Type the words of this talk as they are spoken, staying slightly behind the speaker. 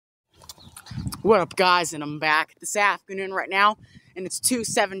What up, guys? And I'm back this afternoon right now, and it's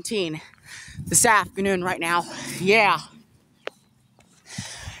 2:17 this afternoon right now. Yeah.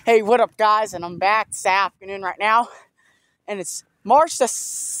 Hey, what up, guys? And I'm back this afternoon right now, and it's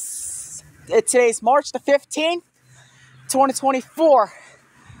today's March the 15th, 2024.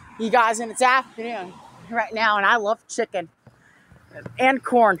 You guys, and it's afternoon right now, and I love chicken and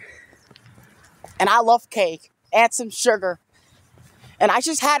corn, and I love cake and some sugar. And I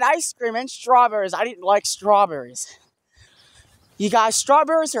just had ice cream and strawberries. I didn't like strawberries. You guys,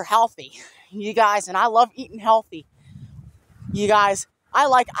 strawberries are healthy. You guys, and I love eating healthy. You guys, I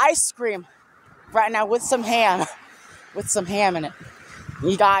like ice cream right now with some ham. With some ham in it.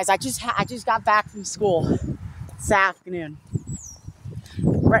 You guys, I just got back from school this afternoon.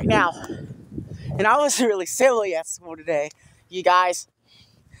 Right now. And I was really silly at school today. You guys.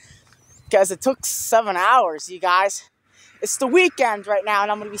 Because it took 7 hours, you guys. It's the weekend right now,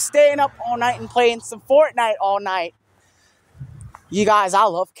 and I'm going to be staying up all night and playing some Fortnite all night. You guys, I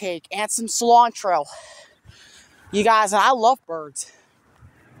love cake and some cilantro. You guys, and I love birds.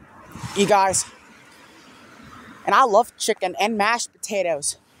 You guys. And I love chicken and mashed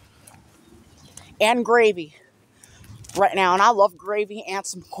potatoes. And gravy. Right now, and I love gravy and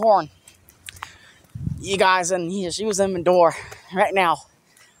some corn. You guys, and she was in the door right now.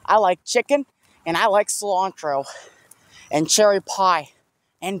 I like chicken, and I like cilantro. And cherry pie,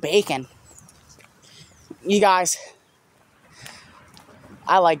 and bacon. You guys,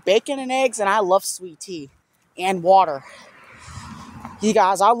 I like bacon and eggs, and I love sweet tea, and water. You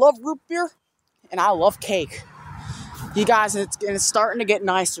guys, I love root beer, and I love cake. You guys, and it's starting to get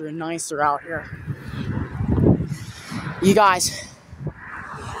nicer and nicer out here. You guys,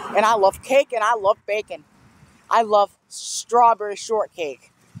 and I love cake, and I love bacon. I love strawberry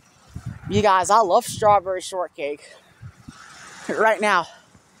shortcake. You guys, I love strawberry shortcake. Right now,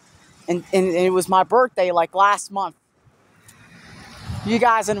 and it was my birthday like last month. You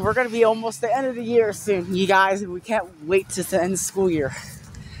guys, and we're gonna be almost the end of the year soon. You guys, and we can't wait to end the school year.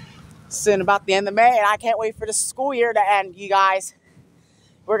 Soon, about the end of May, and I can't wait for the school year to end. You guys,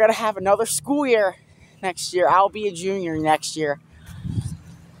 we're gonna have another school year next year. I'll be a junior next year.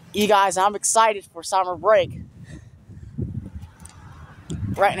 You guys, I'm excited for summer break.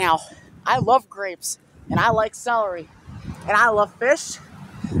 Right now, I love grapes, and I like celery. And I love fish,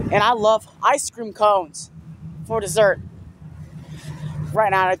 and I love ice cream cones for dessert.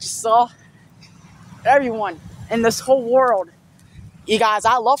 Right now, I just saw everyone in this whole world. You guys,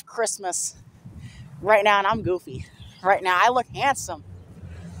 I love Christmas. Right now, and I'm goofy. Right now, I look handsome.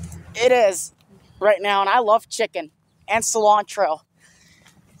 It is. Right now, and I love chicken and cilantro.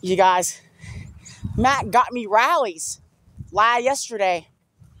 You guys, Matt got me rallies yesterday.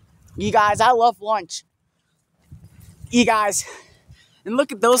 You guys, I love lunch. You guys, and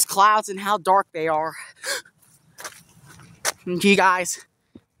look at those clouds and how dark they are. And you guys,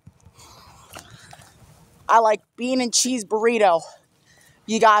 I like bean and cheese burrito.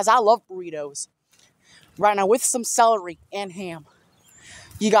 You guys, I love burritos. Right now with some celery and ham.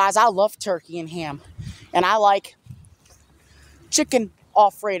 You guys, I love turkey and ham. And I like chicken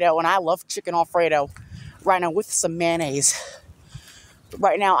Alfredo, and I love chicken Alfredo. Right now with some mayonnaise.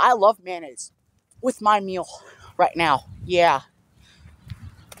 Right now, I love mayonnaise with my meal. Right now, yeah.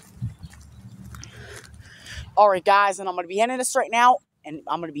 Alright, guys, and I'm going to be ending this right now. And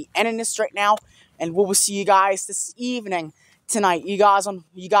we will see you guys this evening, tonight. You guys on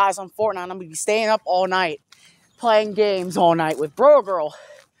Fortnite. I'm going to be staying up all night, playing games all night with Bro Girl.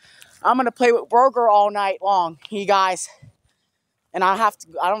 I'm going to play with Bro Girl all night long, you guys. And I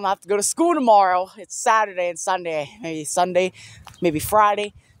don't have to go to school tomorrow. It's Saturday and Sunday. Maybe Sunday, maybe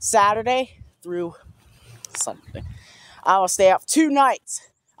Friday, Saturday through Sunday. I will stay up 2 nighs.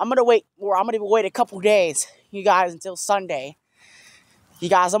 I'm gonna wait a couple days, you guys, until Sunday. You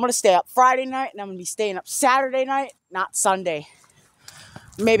guys, I'm gonna stay up Friday night, and I'm gonna be staying up Saturday night, not Sunday.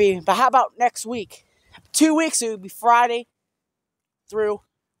 Maybe, but how about next week? 2 weeks, it would be Friday through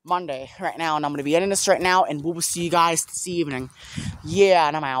Monday right now, and I'm gonna be ending this right now, and we will see you guys this evening. Yeah,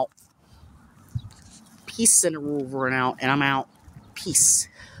 and I'm out. Peace and over and out, and I'm out. Peace.